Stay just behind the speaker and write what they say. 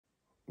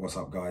What's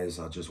up, guys?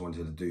 I just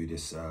wanted to do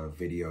this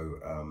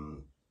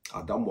video.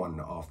 I done one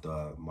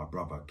after my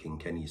brother King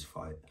Kenny's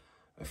fight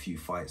a few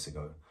fights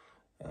ago,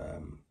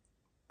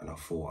 and I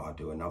thought I'd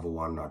do another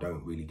one. I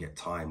don't really get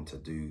time to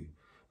do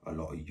a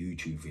lot of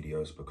YouTube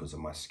videos because of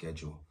my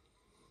schedule,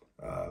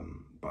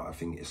 but I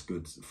think it's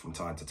good from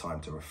time to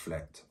time to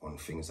reflect on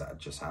things that had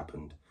just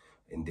happened.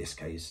 In this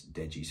case,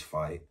 Deji's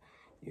fight.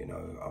 You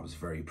know, I was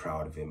very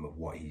proud of him, of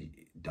what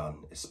he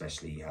done,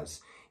 especially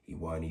as he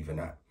weren't even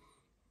at,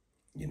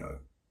 you know,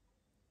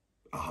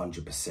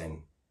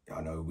 100%.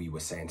 I know we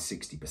were saying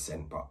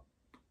 60%, but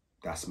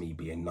that's me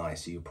being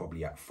nice. You're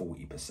probably at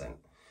 40%.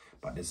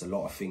 But there's a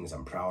lot of things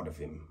I'm proud of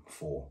him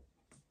for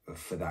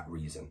that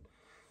reason.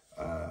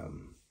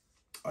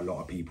 A lot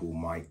of people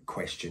might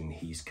question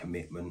his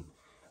commitment,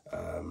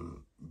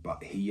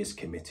 but he is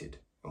committed.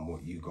 And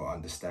what you got to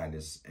understand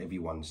is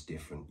everyone's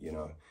different, you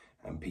know,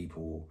 and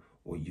people,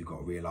 what you got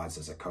to realize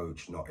as a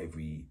coach, not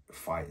every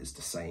fight is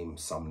the same.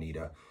 Some need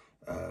a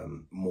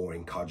more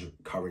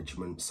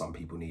encouragement. Some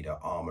people need an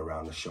arm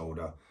around the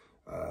shoulder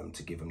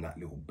to give them that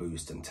little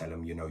boost and tell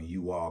them, you know,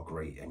 you are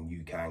great and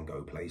you can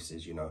go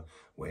places, you know,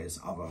 whereas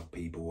other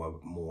people are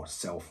more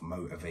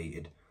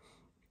self-motivated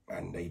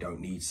and they don't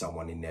need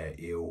someone in their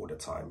ear all the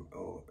time,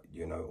 or,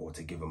 you know, or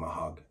to give them a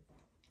hug.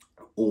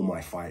 All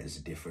my fighters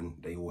are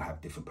different. They all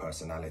have different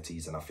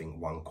personalities, and I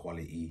think one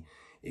quality,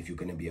 if you're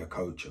going to be a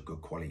coach, a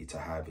good quality to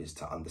have is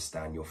to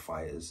understand your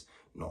fighters,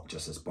 not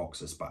just as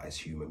boxers, but as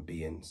human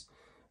beings.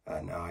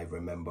 And I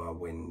remember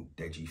when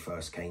Deji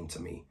first came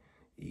to me,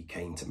 he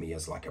came to me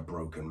as like a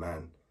broken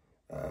man.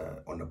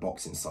 On the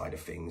boxing side of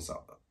things,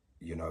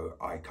 you know,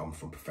 I come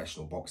from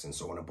professional boxing,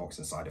 so on the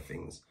boxing side of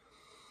things,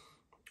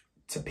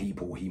 to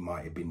people, he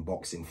might have been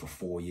boxing for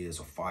 4 years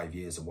or 5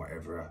 years or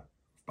whatever,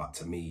 but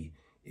to me,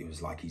 it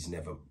was like he's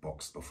never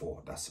boxed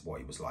before. That's what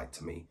he was like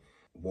to me.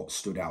 What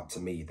stood out to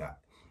me, that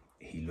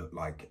he looked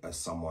like as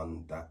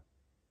someone that,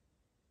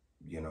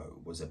 you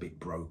know, was a bit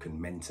broken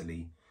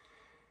mentally.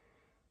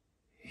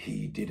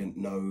 He didn't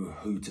know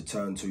who to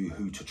turn to,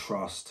 who to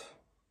trust.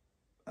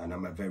 And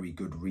I'm a very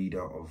good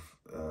reader of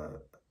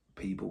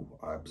people.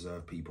 I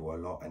observe people a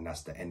lot, and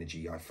that's the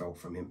energy I felt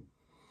from him.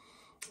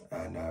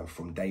 And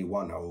from day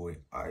one,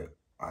 I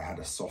had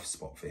a soft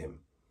spot for him.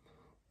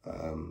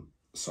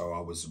 So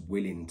I was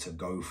willing to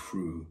go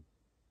through,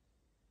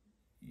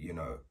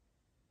 I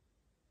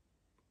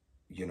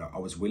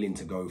was willing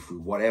to go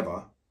through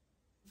whatever,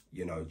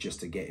 you know,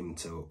 just to get him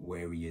to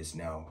where he is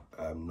now,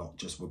 not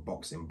just with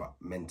boxing, but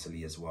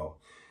mentally as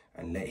well.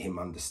 And let him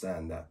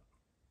understand that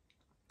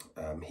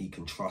he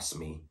can trust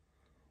me,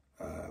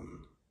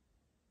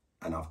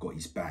 and I've got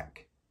his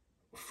back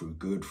through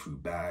good, through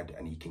bad,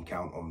 and he can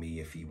count on me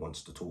if he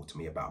wants to talk to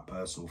me about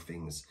personal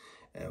things.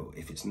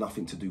 If it's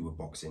nothing to do with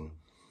boxing,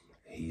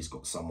 he's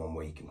got someone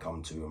where he can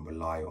come to and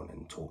rely on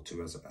and talk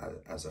to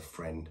as a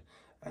friend,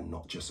 and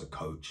not just a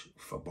coach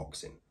for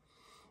boxing.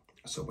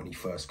 So when he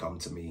first come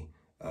to me,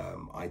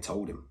 I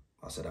told him,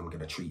 I said, I'm going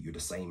to treat you the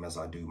same as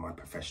I do my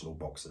professional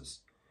boxers.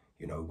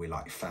 You know, we're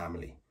like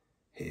family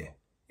here.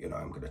 You know,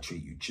 I'm going to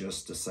treat you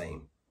just the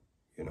same,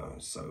 you know.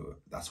 So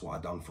that's what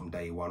I done from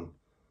day one.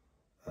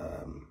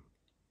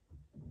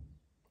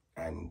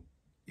 And,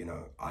 you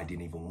know, I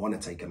didn't even want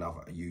to take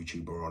another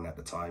YouTuber on at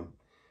the time.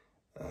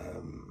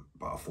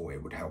 But I thought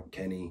it would help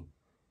Kenny.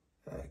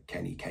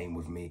 Kenny came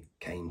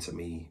to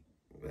me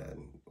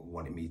and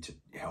wanted me to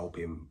help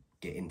him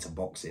get into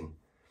boxing.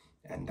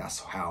 And that's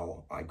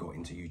how I got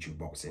into YouTube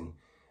boxing.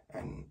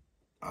 And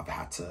I've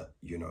had to,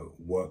 you know,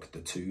 work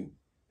the two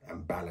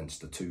and balance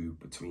the two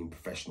between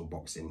professional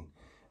boxing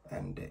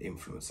and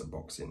influencer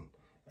boxing,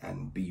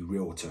 and be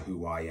real to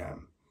who I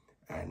am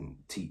and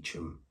teach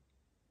them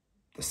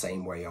the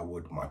same way I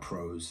would my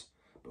pros,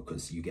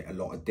 because you get a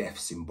lot of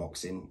deaths in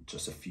boxing.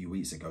 Just a few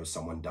weeks ago,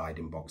 someone died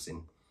in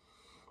boxing.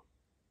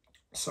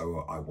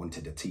 So I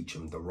wanted to teach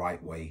them the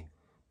right way,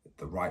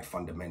 the right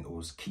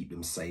fundamentals, keep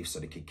them safe so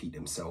they could keep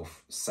themselves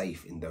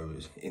safe in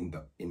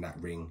that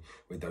ring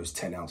with those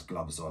 10-ounce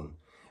gloves on,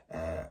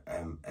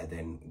 and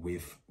then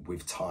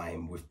with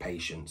time, with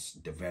patience,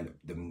 develop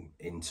them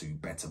into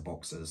better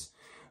boxers,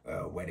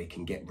 where they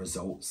can get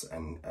results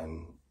and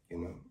you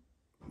know,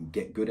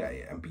 get good at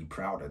it and be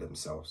proud of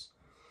themselves.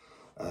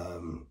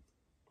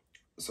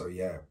 So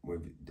yeah,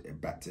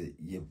 back to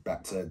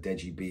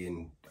Deji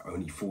being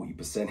only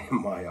 40%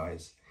 in my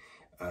eyes.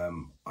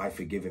 I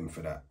forgive him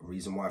for that.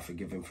 Reason why I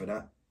forgive him for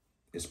that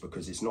is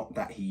because it's not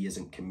that he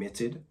isn't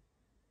committed,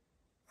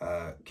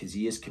 because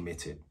he is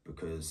committed,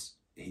 because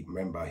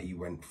remember, he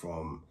went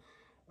from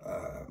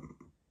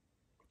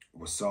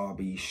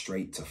Wasabi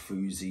straight to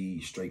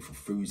Fuzi, straight from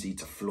Fuzi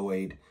to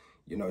Floyd,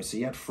 you know, so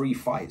he had 3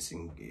 fights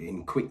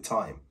in quick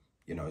time,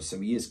 you know, so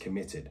he is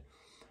committed.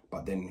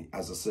 But then,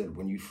 as I said,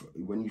 when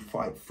you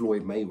fight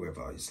Floyd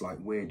Mayweather, it's like,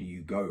 where do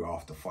you go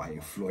after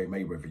fighting Floyd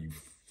Mayweather? You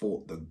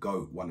fought the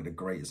GOAT, one of the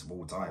greatest of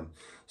all time.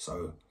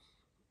 So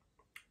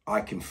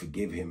I can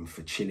forgive him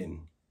for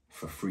chilling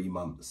for 3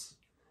 months,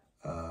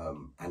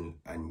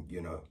 and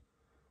you know,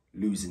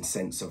 losing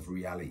sense of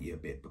reality a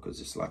bit, because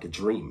it's like a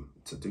dream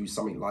to do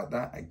something like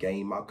that. A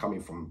gamer,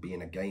 coming from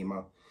being a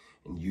gamer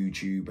in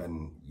YouTube,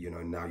 and you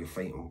know, now you're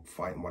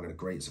fighting one of the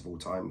greats of all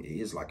time. It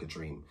is like a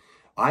dream.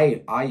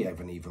 I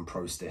haven't even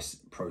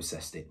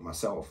processed it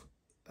myself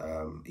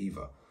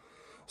either.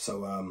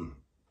 So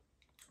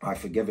I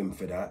forgive him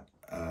for that.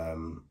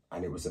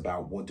 And it was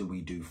about, what do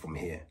we do from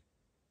here?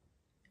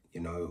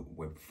 You know,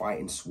 we're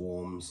fighting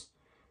swarms.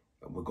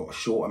 We've got a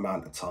short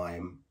amount of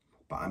time,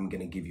 but I'm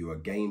going to give you a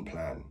game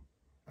plan.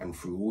 And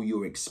through all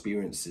your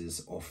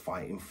experiences of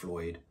fighting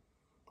Floyd,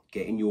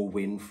 getting your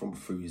win from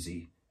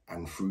Fuzi,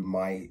 and through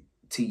my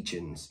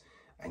teachings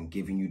and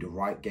giving you the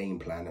right game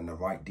plan and the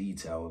right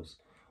details,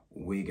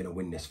 we're going to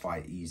win this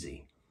fight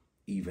easy.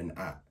 Even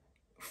at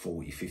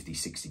 40, 50,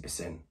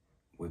 60%,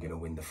 we're going to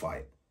win the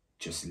fight.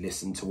 Just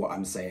listen to what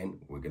I'm saying.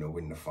 We're going to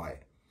win the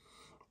fight.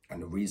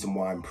 And the reason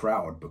why I'm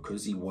proud,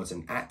 because he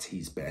wasn't at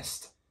his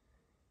best,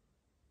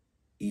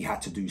 he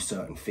had to do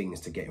certain things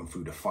to get him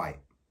through the fight.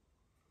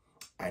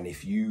 And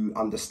if you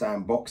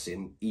understand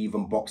boxing,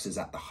 even boxers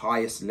at the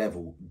highest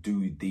level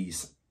do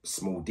these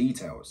small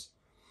details.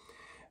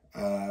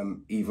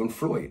 Even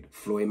Floyd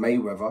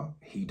Mayweather,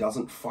 he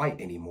doesn't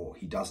fight anymore.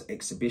 He does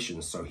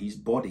exhibitions. So his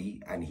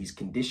body and his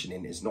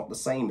conditioning is not the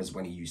same as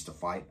when he used to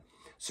fight.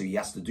 So he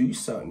has to do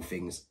certain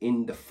things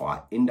in the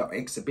fight, in the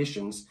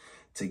exhibitions,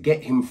 to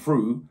get him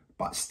through,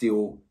 but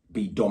still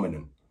be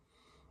dominant.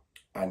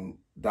 And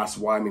that's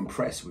why I'm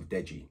impressed with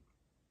Deji,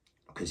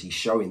 because he's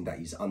showing that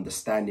he's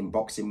understanding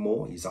boxing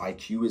more. His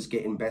IQ is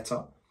getting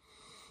better,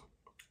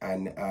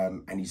 and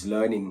he's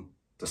learning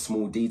the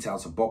small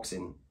details of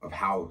boxing, of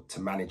how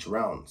to manage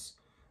rounds,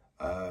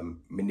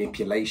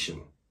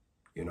 manipulation,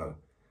 you know,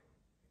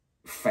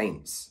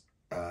 feints,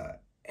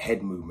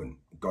 head movement,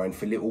 going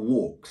for little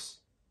walks,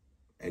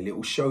 a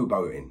little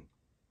showboating,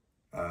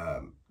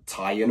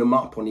 tying them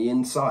up on the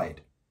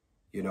inside,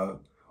 you know,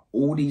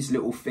 all these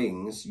little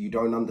things you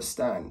don't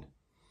understand.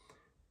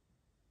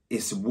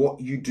 It's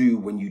what you do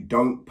when you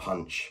don't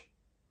punch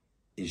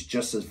is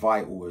just as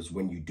vital as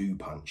when you do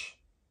punch.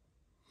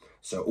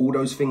 So all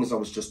those things I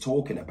was just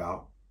talking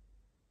about,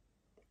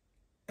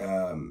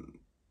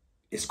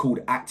 it's called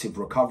active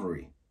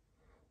recovery.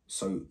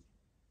 So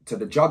to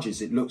the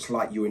judges, it looks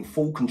like you're in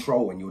full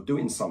control and you're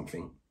doing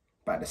something,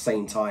 but at the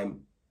same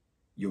time,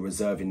 you're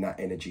reserving that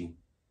energy,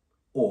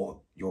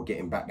 or you're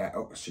getting back that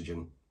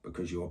oxygen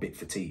because you're a bit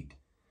fatigued.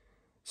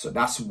 So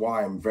that's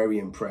why I'm very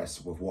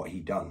impressed with what he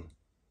done,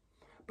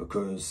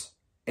 because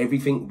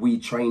everything we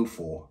trained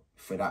for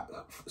that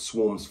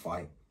Swarms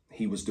fight,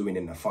 he was doing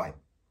in the fight.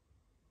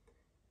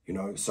 You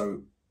know,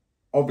 so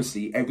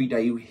obviously every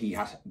day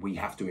we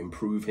have to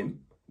improve him.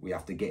 We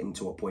have to get him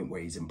to a point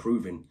where he's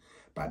improving.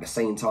 But at the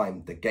same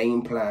time, the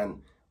game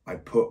plan I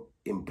put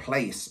in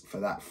place for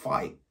that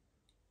fight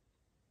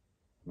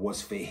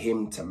was for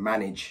him to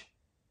manage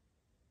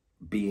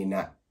being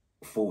at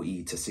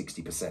 40 to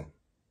 60%.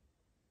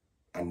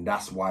 And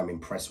that's why I'm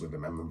impressed with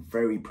him. I'm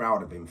very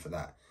proud of him for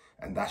that.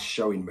 And that's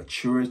showing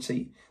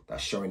maturity,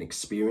 that's showing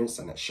experience,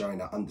 and that's showing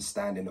an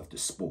understanding of the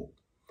sport.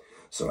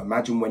 So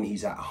imagine when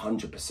he's at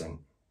 100%,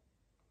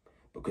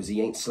 because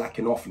he ain't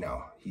slacking off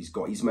now. He's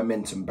got his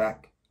momentum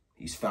back.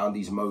 He's found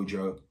his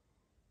mojo.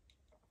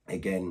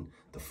 Again,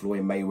 the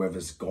Floyd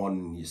Mayweather's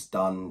gone. He's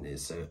done.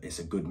 It's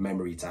a good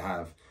memory to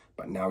have.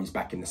 But now he's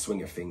back in the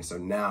swing of things. So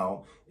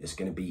now it's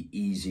going to be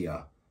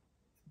easier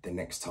the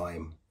next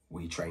time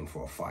we train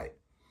for a fight.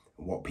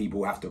 What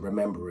people have to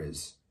remember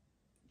is,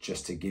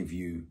 just to give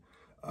you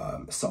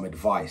some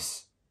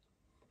advice,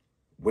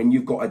 when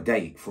you've got a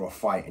date for a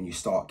fight and you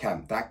start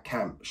camp, that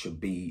camp should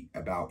be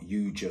about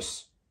you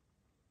just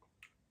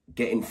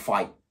getting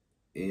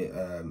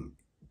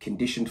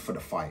conditioned for the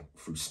fight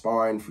through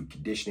sparring, through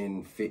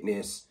conditioning,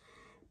 fitness,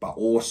 but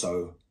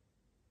also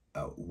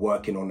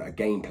working on a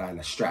game plan,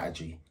 a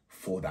strategy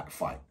for that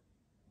fight.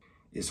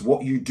 It's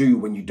what you do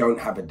when you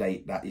don't have a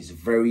date that is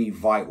very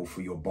vital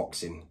for your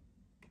boxing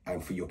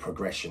and for your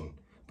progression.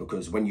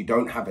 Because when you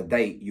don't have a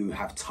date, you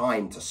have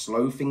time to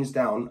slow things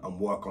down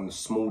and work on the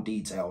small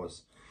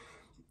details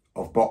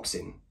of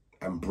boxing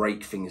and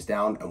break things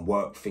down and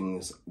work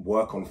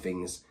on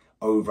things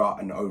over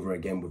and over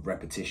again with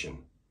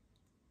repetition.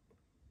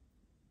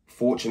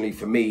 Fortunately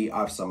for me, I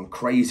have some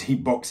crazy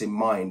boxing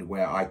mind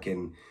where I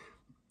can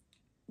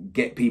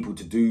get people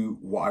to do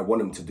what I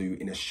want them to do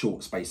in a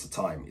short space of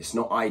time. It's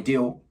not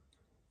ideal,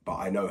 but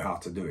I know how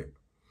to do it.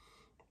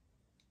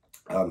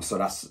 So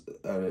that's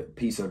a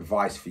piece of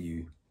advice for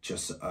you.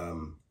 Just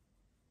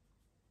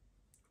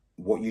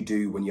what you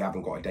do when you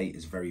haven't got a date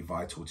is very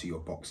vital to your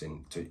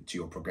boxing, to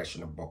your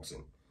progression of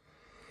boxing.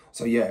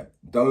 So yeah,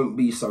 don't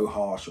be so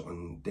harsh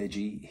on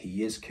Deji.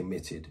 He is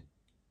committed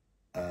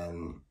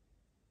and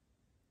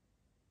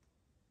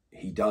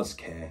he does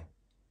care.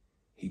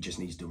 He just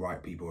needs the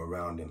right people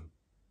around him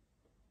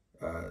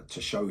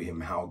to show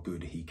him how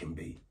good he can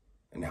be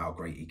and how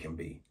great he can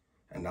be.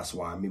 And that's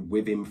why I'm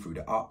with him through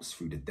the ups,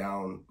 through the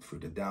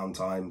down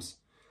times.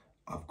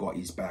 I've got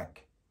his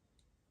back.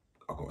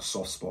 I've got a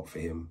soft spot for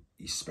him.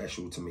 He's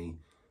special to me.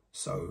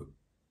 So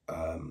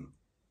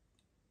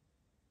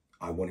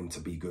I want him to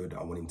be good.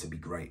 I want him to be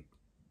great.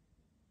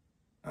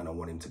 And I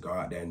want him to go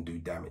out there and do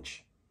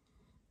damage.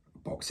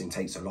 Boxing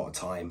takes a lot of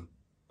time,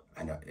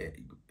 and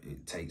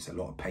it takes a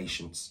lot of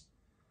patience.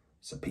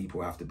 So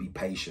people have to be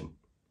patient.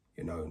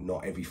 You know,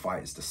 not every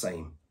fight is the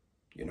same.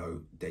 You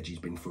know, Deji's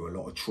been through a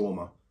lot of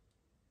trauma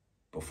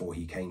before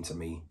he came to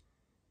me.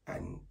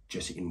 And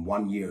just in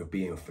 1 year of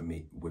being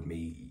with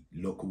me,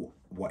 look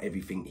what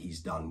everything he's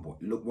done.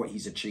 Look what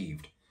he's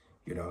achieved,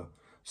 you know.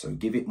 So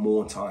give it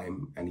more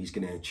time and he's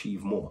going to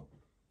achieve more,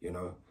 you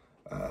know.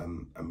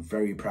 I'm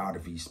very proud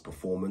of his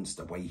performance,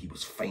 the way he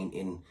was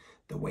feinting,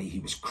 the way he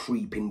was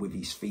creeping with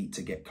his feet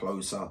to get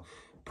closer,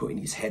 putting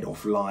his head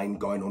offline,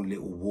 going on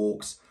little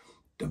walks.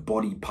 The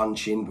body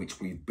punching, which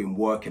we've been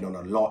working on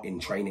a lot in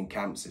training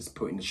camps, is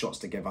putting the shots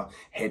together,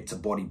 head to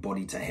body,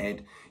 body to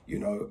head. You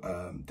know,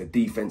 the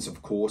defense,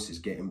 of course, is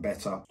getting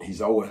better.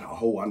 He's a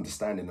whole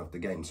understanding of the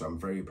game. So I'm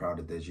very proud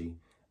of Deji.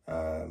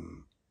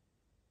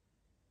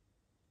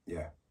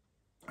 Yeah,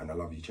 and I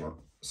love you, champ.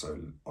 So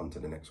on to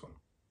the next one.